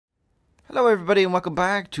Hello everybody and welcome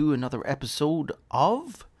back to another episode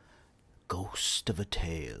of Ghost of a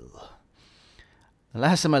Tale. The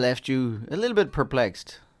last time I left you a little bit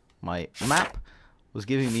perplexed. My map was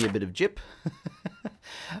giving me a bit of jip,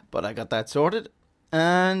 but I got that sorted.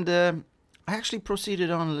 And I actually proceeded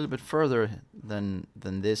on a little bit further than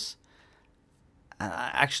this. And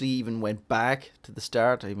I actually even went back to the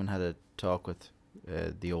start. I even had a talk with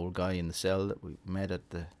the old guy in the cell that we met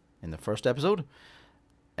in the first episode.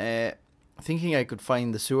 Thinking I could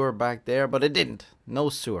find the sewer back there, but I didn't. No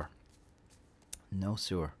sewer. No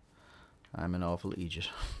sewer. I'm an awful idiot.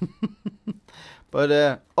 But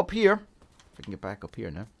up here, if I can get back up here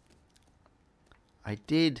now, I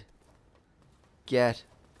did get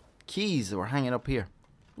keys that were hanging up here.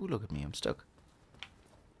 Ooh, look at me, I'm stuck.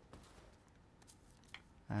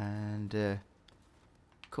 And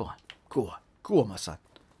go on, my son.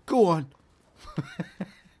 Go on.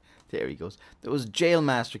 There he goes. There was jail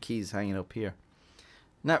master keys hanging up here.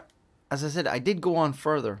 Now, as I said, I did go on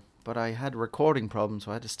further, but I had recording problems,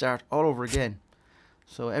 so I had to start all over again.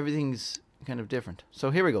 So everything's kind of different. So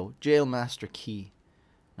here we go. Jail master key.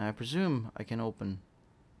 Now, I presume I can open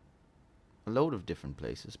a load of different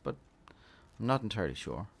places, but I'm not entirely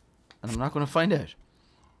sure. And I'm not going to find out.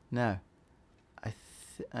 Now,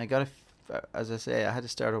 I got as I say, I had to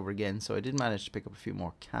start over again, so I did manage to pick up a few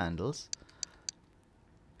more candles.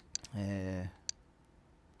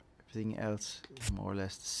 Everything else is more or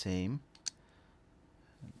less the same.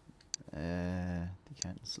 The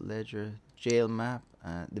accountant's ledger, jail map,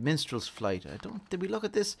 the minstrel's flight. Did we look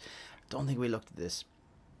at this? I don't think we looked at this.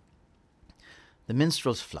 The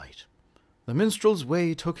minstrel's flight. The minstrel's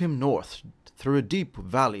way took him north through a deep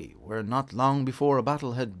valley where not long before a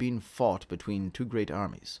battle had been fought between two great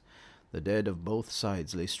armies. The dead of both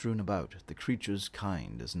sides lay strewn about. The creature's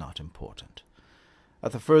kind is not important.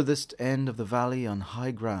 At the furthest end of the valley on high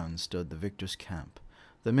ground stood the victor's camp.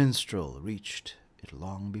 The minstrel reached it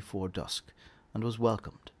long before dusk, and was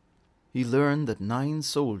welcomed. He learned that 9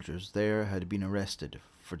 soldiers there had been arrested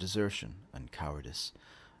for desertion and cowardice,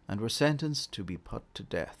 and were sentenced to be put to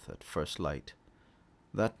death at first light.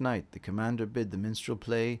 That night the commander bid the minstrel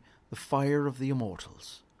play The Fire of the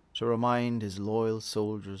Immortals, to remind his loyal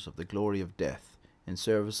soldiers of the glory of death in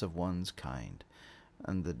service of one's kind,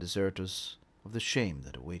 and the deserters of the shame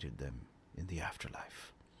that awaited them in the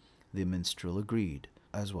afterlife. The minstrel agreed,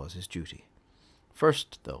 as was his duty.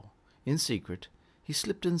 First, though, in secret, he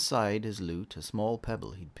slipped inside his lute a small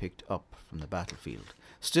pebble he'd picked up from the battlefield,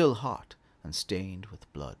 still hot and stained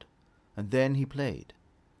with blood, and then he played,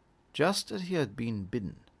 just as he had been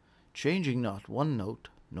bidden, changing not one note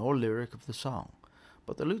nor lyric of the song,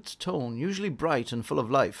 but the lute's tone, usually bright and full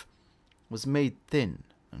of life, was made thin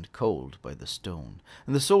and cold by the stone,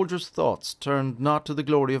 and the soldiers' thoughts turned not to the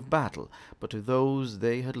glory of battle, but to those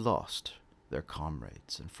they had lost, their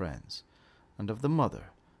comrades and friends, and of the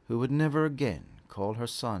mother who would never again call her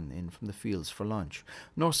son in from the fields for lunch,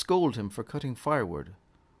 nor scold him for cutting firewood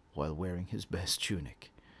while wearing his best tunic.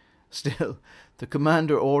 Still, the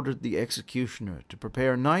commander ordered the executioner to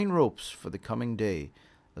prepare 9 ropes for the coming day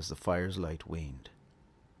as the fire's light waned.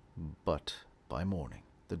 But by morning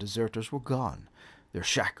the deserters were gone, their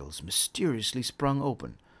shackles mysteriously sprung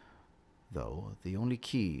open, though the only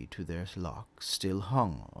key to their lock still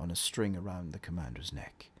hung on a string around the commander's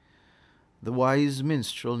neck. The wise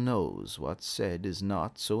minstrel knows what's said is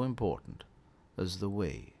not so important as the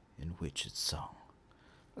way in which it's sung.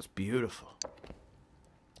 That's beautiful.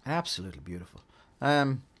 Absolutely beautiful.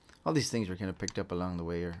 All these things were kind of picked up along the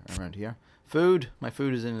way around here. Food. My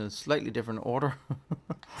food is in a slightly different order.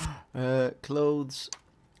 Clothes.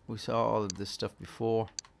 We saw all of this stuff before.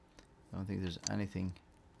 I don't think there's anything.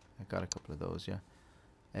 I got a couple of those, yeah.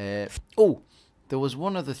 Oh, there was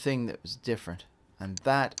one other thing that was different, and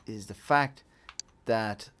that is the fact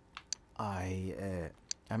that I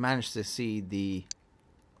managed to see the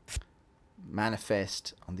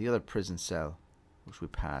manifest on the other prison cell, which we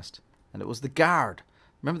passed, and it was the guard.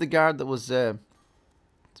 Remember the guard that was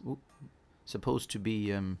supposed to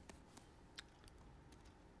be on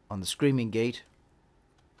the Screaming Gate?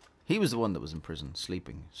 He was the one that was in prison,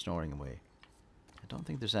 sleeping, snoring away. I don't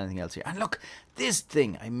think there's anything else here. And look, this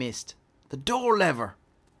thing I missed. The door lever.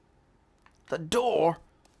 The door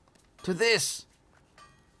to this.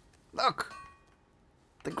 Look.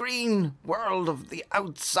 The green world of the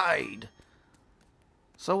outside.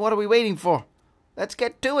 So what are we waiting for? Let's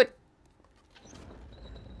get to it.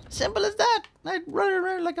 Simple as that. I'd run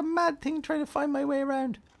around like a mad thing trying to find my way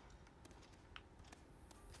around.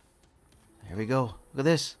 Here we go. Look at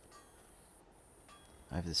this.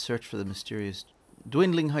 I have the search for the mysterious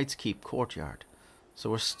Dwindling Heights Keep courtyard. So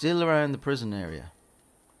we're still around the prison area.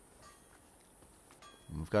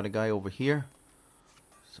 We've got a guy over here.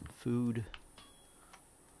 Some food.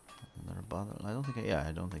 Another bottle. I don't think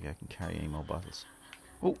I don't think I can carry any more bottles.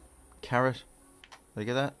 Oh, carrot. Did I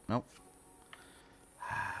get that? Nope.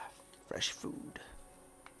 Fresh food.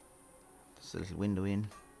 There's a little window in.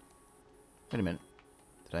 Wait a minute.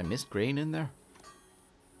 Did I miss grain in there?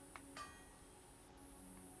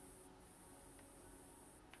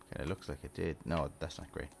 Okay, it looks like it did. No, that's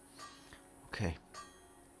not grain. Okay.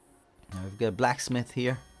 Now we've got a blacksmith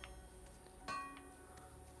here.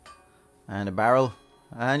 And a barrel.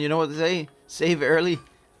 And you know what they say? Save early,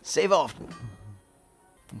 save often.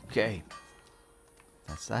 Okay.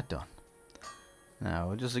 That's that done. Now,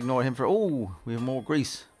 we'll just ignore him for... Oh, we have more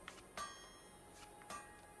grease.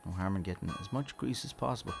 No harm in getting as much grease as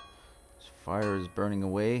possible. This fire is burning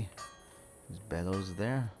away. There's bellows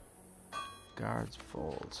there. Guards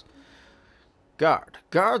falls. Guard.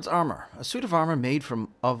 Guard's armor. A suit of armor made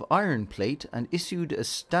of iron plate and issued as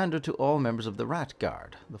standard to all members of the Rat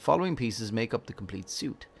Guard. The following pieces make up the complete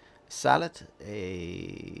suit. A sallet,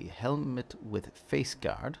 a helmet with face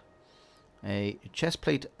guard, a chest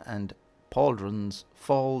plate and pauldrons,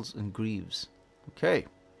 falls and greaves. Okay.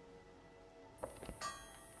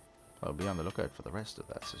 I'll be on the lookout for the rest of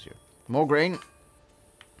that, says you. More grain.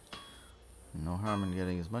 No harm in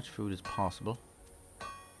getting as much food as possible.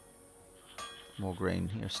 More grain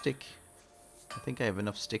here. Stick. I think I have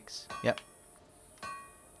enough sticks. Yep.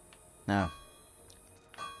 Now,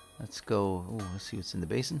 let's go. Oh, let's see what's in the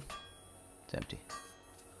basin. It's empty.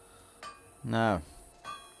 Now,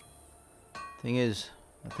 thing is,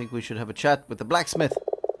 I think we should have a chat with the blacksmith.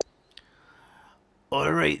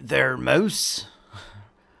 Alright there, mouse.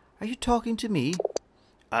 Are you talking to me?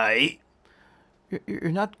 Aye.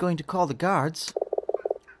 You're not going to call the guards?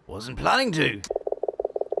 Wasn't planning to.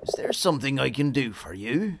 Is there something I can do for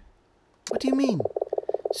you? What do you mean?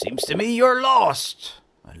 Seems to me you're lost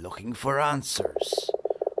and looking for answers.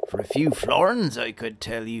 For a few florins I could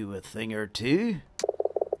tell you a thing or two.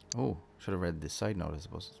 Oh, should have read this side note, I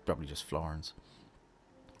suppose. It's probably just florins.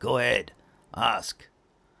 Go ahead. Ask.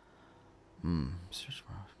 Search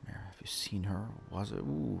for Mary. Have you seen her? Was it?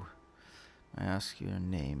 Ooh. I ask you her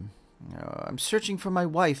name. I'm searching for my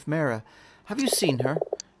wife, Mara. Have you seen her?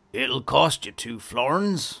 It'll cost you 2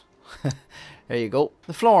 florins. There you go.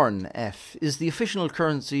 The florin, F, is the official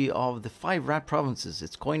currency of the 5 rat provinces.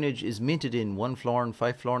 Its coinage is minted in 1 florin,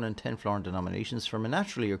 5 florin and 10 florin denominations from a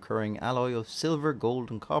naturally occurring alloy of silver, gold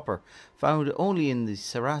and copper, found only in the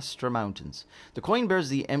Sarastra Mountains. The coin bears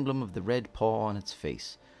the emblem of the red paw on its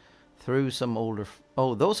face. Though some older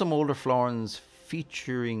florins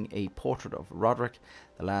featuring a portrait of Roderick,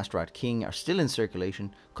 the last Rat King, are still in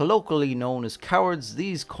circulation. Colloquially known as cowards,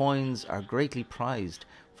 these coins are greatly prized,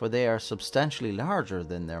 for they are substantially larger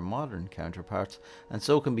than their modern counterparts, and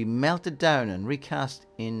so can be melted down and recast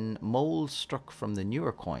in molds struck from the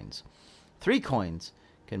newer coins. 3 coins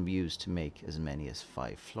can be used to make as many as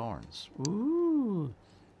 5 florins. Ooh.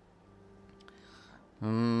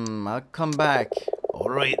 I'll come back.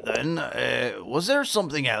 Alright then. Was there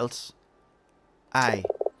something else? Aye.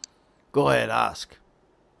 Go ahead, ask.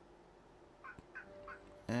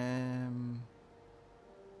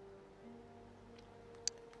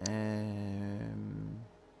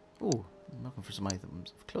 Oh, I'm looking for some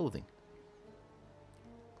items of clothing.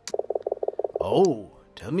 Oh,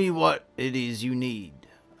 tell me what it is you need.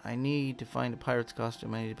 I need to find a pirate's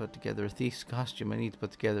costume. I need to put together a thief's costume. I need to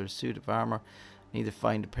put together a suit of armor. I need to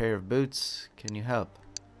find a pair of boots. Can you help?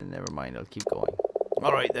 Never mind, I'll keep going.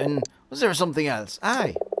 Alright then, was there something else?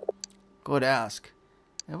 Aye. Good ask.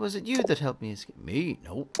 Was it you that helped me escape? Me?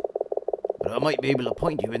 Nope. But I might be able to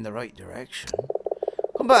point you in the right direction.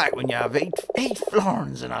 Come back when you have eight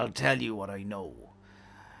florins and I'll tell you what I know.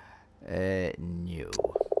 No.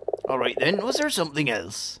 Alright then, was there something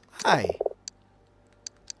else? Aye.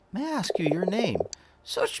 May I ask you your name?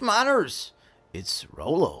 Such manners. It's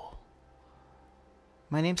Rollo.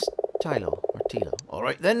 My name's Tilo, or Tilo.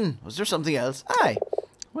 Alright then, was there something else? Aye.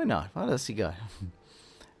 Why not? What else you got?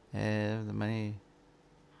 The money.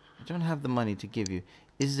 I don't have the money to give you.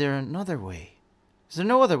 Is there another way? Is there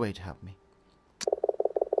no other way to help me?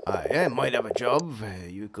 I might have a job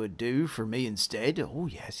you could do for me instead. Oh,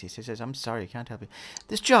 yes. I'm sorry, I can't help you.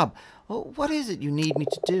 This job, what is it you need me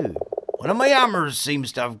to do? One of my hammers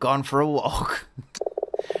seems to have gone for a walk.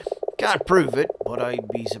 Can't prove it, but I'd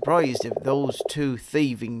be surprised if those 2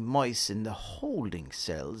 thieving mice in the holding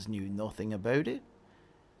cells knew nothing about it.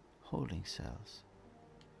 Holding cells.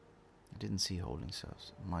 I didn't see holding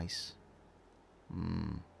cells. Mice.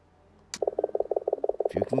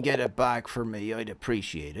 If you can get it back for me, I'd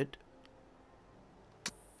appreciate it.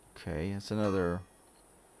 Okay, that's another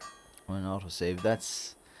one autosave.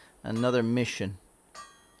 That's another mission.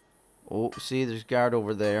 Oh, see, there's a guard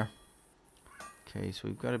over there. Okay, so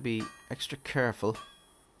we've got to be extra careful.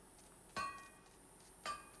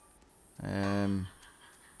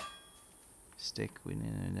 Stick. We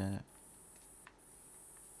need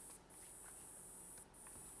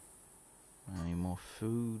any more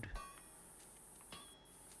food?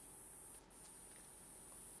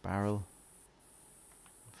 Barrel.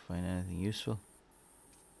 Find anything useful?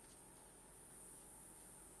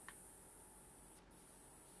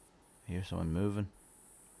 I hear someone moving.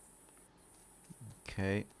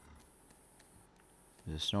 Okay.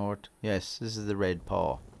 There's a snort. Yes, this is the red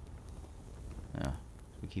paw. Yeah,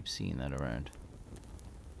 we keep seeing that around.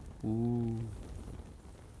 Ooh.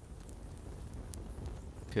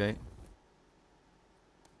 Okay.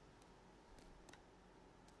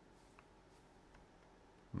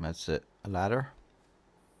 And that's it. A ladder.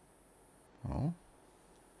 Oh.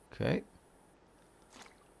 Okay.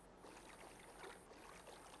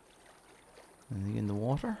 Anything in the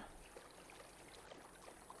water?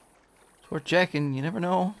 It's worth checking. You never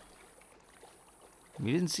know.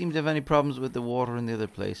 We didn't seem to have any problems with the water in the other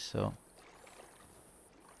place, so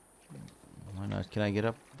why not? Can I get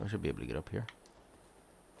up? I should be able to get up here.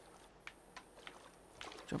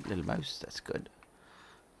 Jump, little mouse. That's good.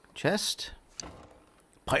 Chest.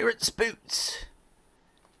 Pirate's boots.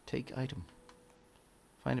 Take item.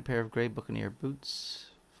 Find a pair of grey buccaneer boots.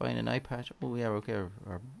 Find an eye patch. Oh yeah, okay.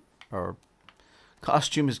 Our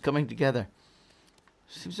costume is coming together.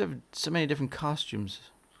 Seems to have so many different costumes.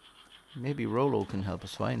 Maybe Rolo can help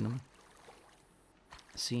us find them.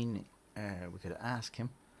 We could ask him.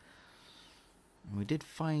 And we did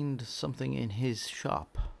find something in his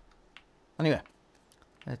shop. Anyway,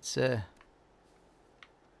 let's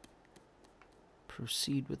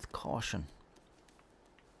proceed with caution.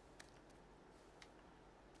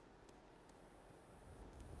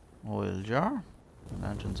 Oil jar.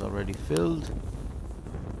 Lantern's already filled.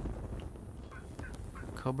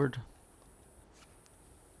 Cupboard.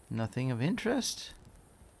 Nothing of interest.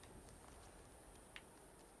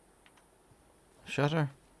 Shutter.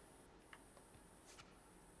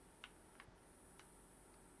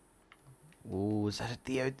 Oh, is that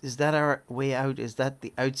is that our way out? Is that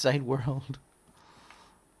the outside world?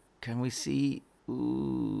 Can we see?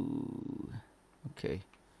 Ooh. Okay.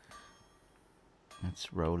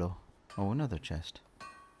 That's Rolo. Oh, another chest.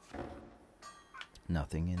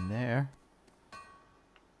 Nothing in there.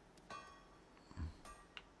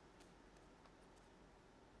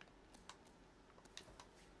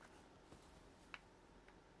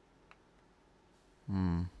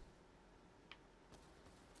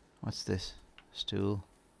 What's this? Stool.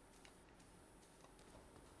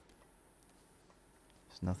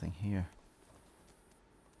 There's nothing here.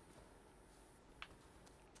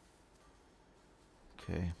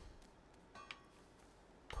 Okay.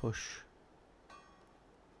 Push.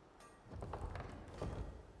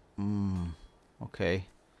 Okay.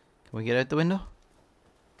 Can we get out the window?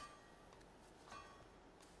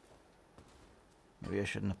 Maybe I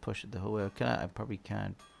shouldn't have pushed it the whole way. Can I? I probably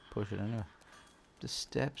can't push it anyway. The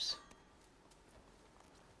steps.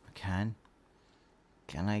 I can.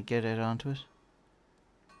 Can I get it onto it?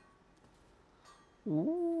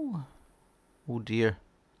 Ooh. Oh dear.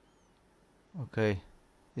 Okay.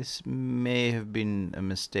 This may have been a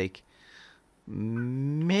mistake.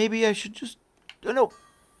 Maybe I should just... Oh no!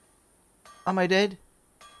 Am I dead?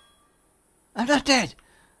 I'm not dead!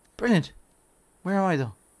 Brilliant. Where am I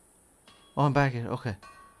though? Oh, I'm back here. Okay.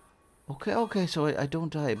 Okay, so I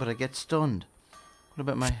don't die, but I get stunned. What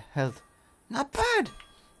about my health? Not bad!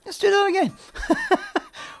 Let's do that again!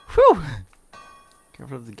 Whew!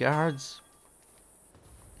 Careful of the guards.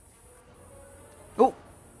 Oh!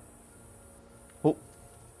 Oh!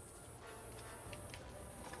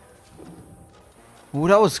 Oh,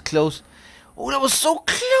 that was close. Oh, that was so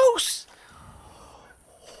close!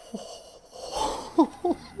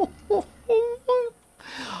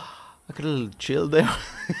 I got a little chill there.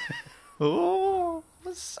 Oh, it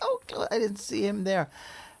was so close. I didn't see him there.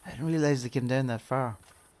 I didn't realize they came down that far.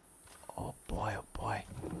 Oh boy,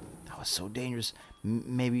 that was so dangerous.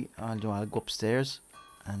 Maybe I'll go upstairs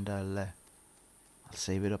and I'll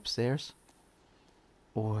save it upstairs.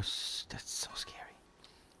 Oh, that's so scary.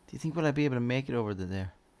 Do you think will I be able to make it over to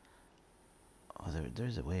there? Oh,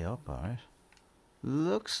 there's a way up. All right.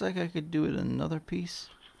 Looks like I could do it another piece.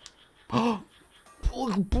 Oh,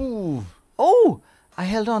 I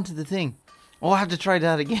held on to the thing. Oh, I have to try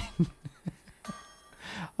that again.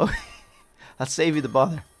 Okay, I'll save you the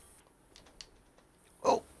bother.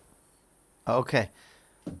 Oh, okay.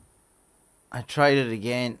 I tried it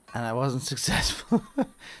again and I wasn't successful.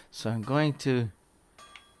 So I'm going to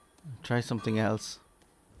Try something else.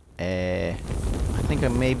 I think I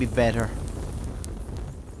may be better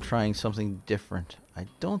trying something different. I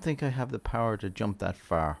don't think I have the power to jump that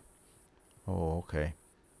far. Oh, okay.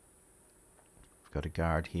 I've got a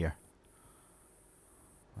guard here.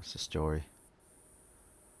 What's the story?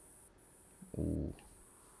 Ooh.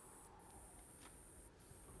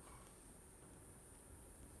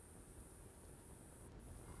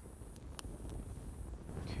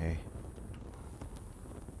 Okay.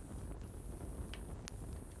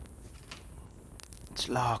 It's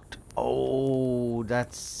locked. Oh,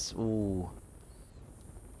 that's... Ooh.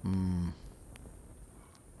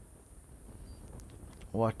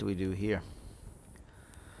 What do we do here?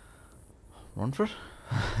 Run for it?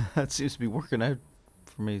 That seems to be working out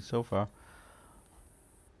for me so far.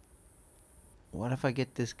 What if I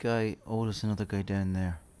get this guy? Oh, there's another guy down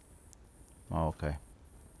there. Oh, okay.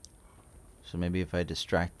 So maybe if I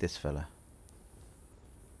distract this fella.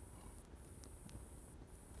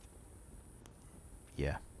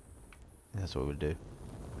 Yeah. That's what we'll do.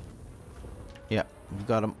 Yeah, we've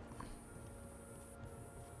got him.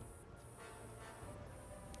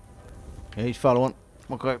 Yeah, he's following.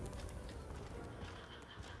 Okay.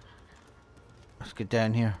 Let's get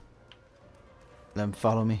down here. Let him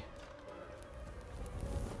follow me.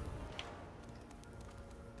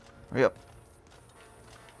 Hurry up.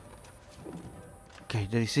 Okay,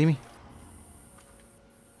 did he see me?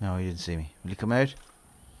 No, he didn't see me. Will he come out?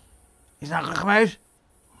 He's not gonna come out!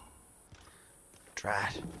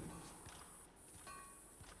 Drat.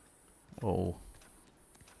 Oh.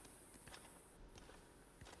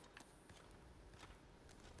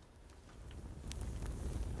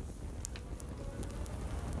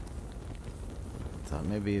 Thought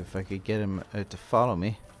maybe if I could get him out to follow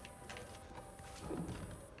me.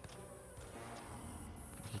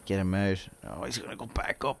 I could get him out. Oh, he's gonna go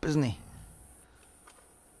back up, isn't he?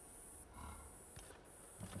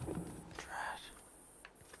 Drat.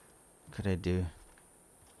 What could I do?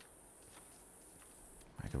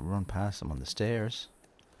 I could run past him on the stairs.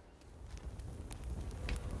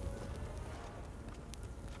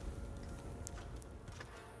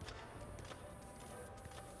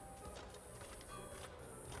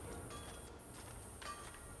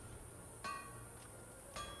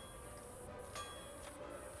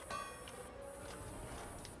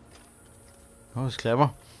 That was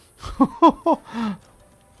clever.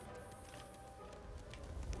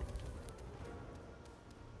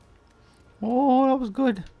 Oh, that was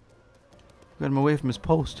good. Got him away from his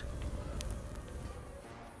post.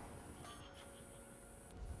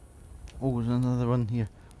 Oh, there's another one here.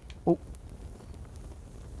 Oh.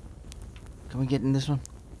 Can we get in this one?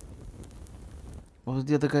 What was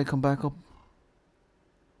the other guy come back up?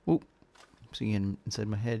 Oh. I'm seeing him inside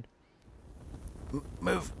my head.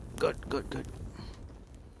 Move. Good, good, good.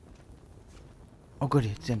 Oh, good,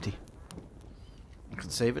 it's empty. I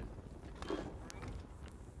can save it.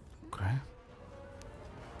 Okay.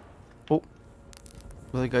 Oh.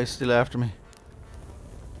 The other guy's still after me.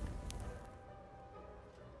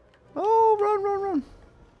 Oh, run, run, run.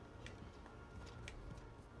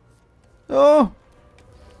 Oh.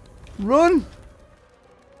 Run.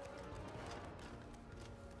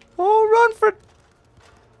 Oh, run for it.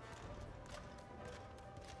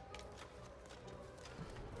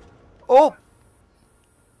 Oh.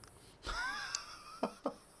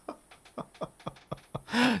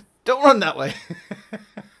 Don't run that way.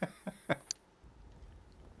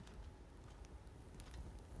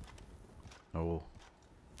 Oh.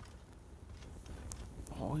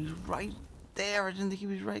 Oh, he's right there. I didn't think he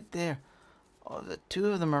was right there. Oh, the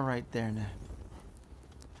two of them are right there now.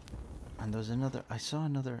 And there's another. I saw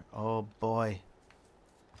another. Oh, boy.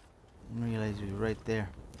 Didn't realize he was right there.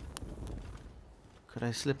 Could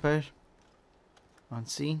I slip out?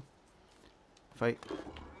 Unseen? If I...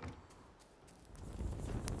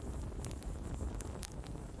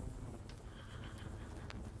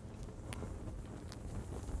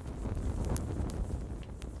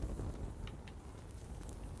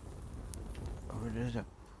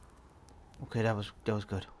 Okay, that was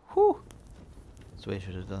good. Whew! That's the way I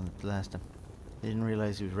should have done it the last time. I didn't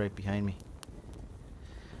realize he was right behind me.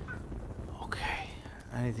 Okay.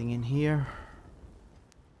 Anything in here?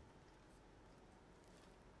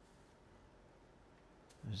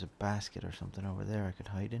 There's a basket or something over there I could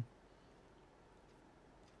hide in.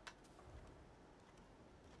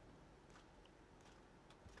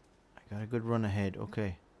 I got a good run ahead.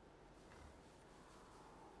 Okay.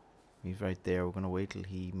 He's right there. We're going to wait till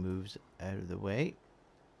he moves out of the way.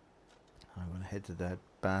 I'm going to head to that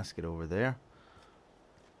basket over there.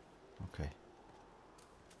 Okay.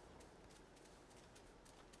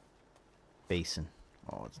 Basin.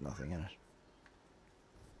 Oh, it's nothing in it.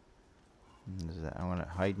 I want to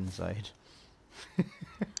hide inside. You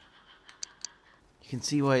can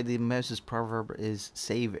see why the mouse's proverb is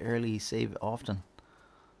save early, save often.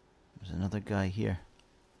 There's another guy here.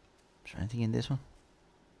 Is there anything in this one?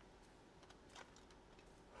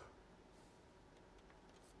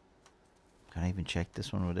 Can I even check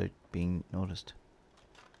this one without being noticed?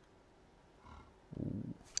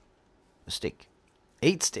 Ooh. A stick.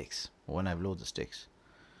 8 sticks. Oh, and I have loads of sticks.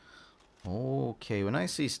 Okay, when I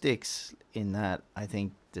see sticks in that, I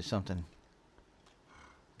think there's something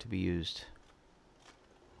to be used.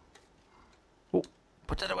 Oh,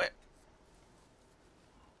 put that away.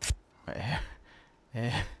 Right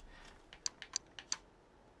here.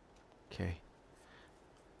 Okay.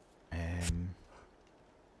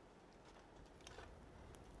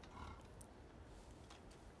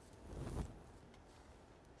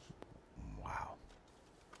 Wow.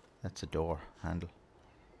 That's a door handle.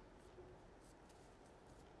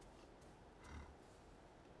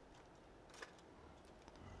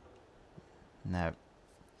 Now,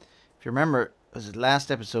 if you remember, it was the last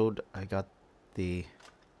episode I got the...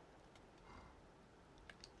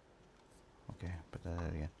 Okay, put that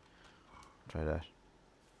out again. Try that.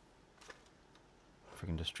 If we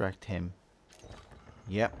can distract him.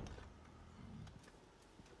 Yep.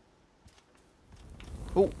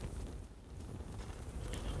 Oh!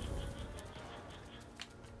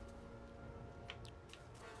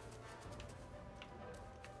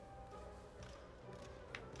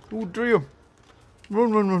 Oh, Dream!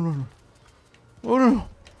 Run, run, run, run. Oh no.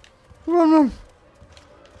 Run, run.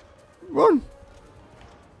 Run.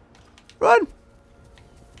 Run.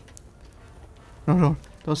 No, no.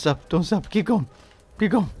 Don't stop. Don't stop. Keep going.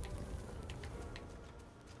 Keep going.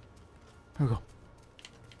 Here we go.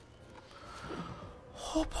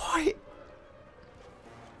 Oh boy.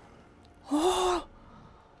 Oh.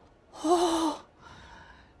 Oh.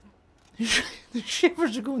 The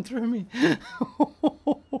shivers are going through me.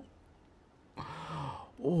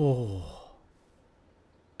 Oh.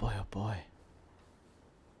 Boy, oh boy.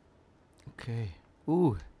 Okay.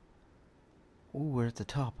 Ooh. Ooh, we're at the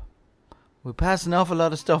top. We're passing off a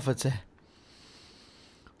lot of stuff, I'd say.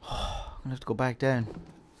 I'm gonna have to go back down.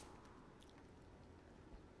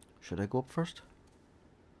 Should I go up first?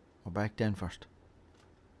 Or back down first?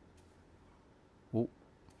 Oh,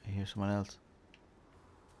 I hear someone else.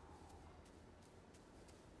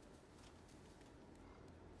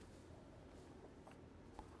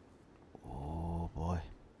 Oh boy.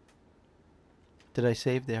 Did I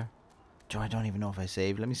save there? Joe, I don't even know if I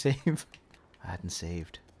saved. Let me save. I hadn't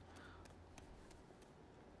saved.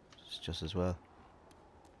 It's just as well.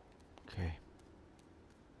 Okay.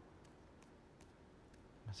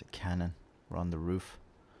 There's a cannon. We're on the roof.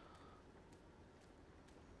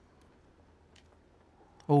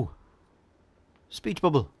 Oh. Speech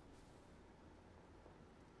bubble.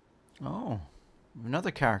 Oh.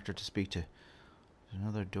 Another character to speak to. There's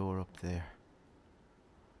another door up there.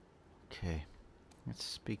 Okay. Let's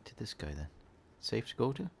speak to this guy then. Safe to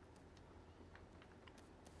go to?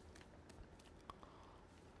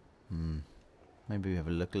 Maybe we have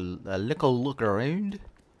a little look around.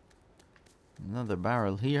 Another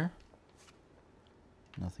barrel here.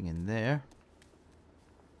 Nothing in there.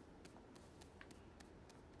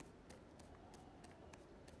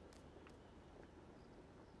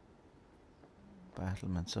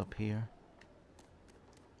 Battlements up here.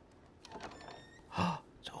 Oh,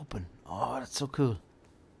 it's open. Oh, that's so cool.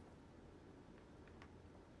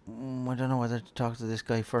 I don't know whether to talk to this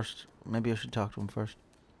guy first. Maybe I should talk to him first.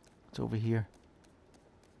 It's over here.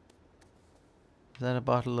 Is that a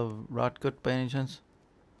bottle of rot gut by any chance?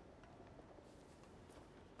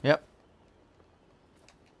 Yep.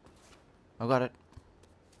 I got it.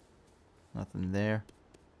 Nothing there.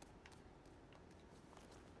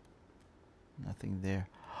 Nothing there.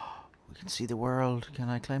 We can see the world. Can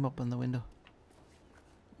I climb up on the window?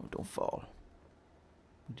 Oh, don't fall.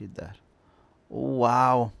 We did that. Oh,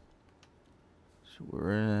 wow. So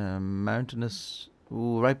we're in a mountainous...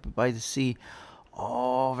 Ooh, right by the sea.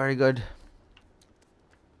 Oh, very good.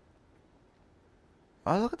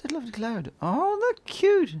 Oh, look at that lovely cloud. Oh, that's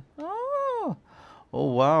cute. Oh.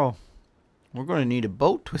 Oh, wow. We're going to need a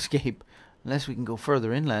boat to escape. Unless we can go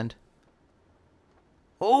further inland.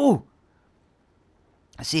 Oh!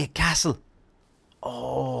 I see a castle.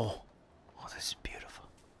 Oh. Oh, this is beautiful.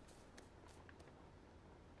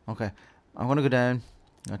 Okay. I'm going to go down.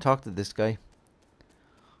 I'll talk to this guy.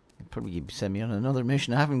 He'll probably send me on another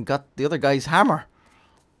mission. I haven't got the other guy's hammer.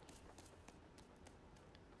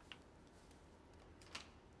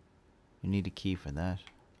 You need a key for that.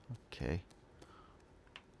 Okay.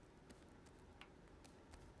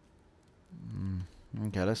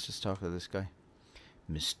 Okay, let's just talk to this guy.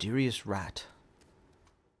 Mysterious rat.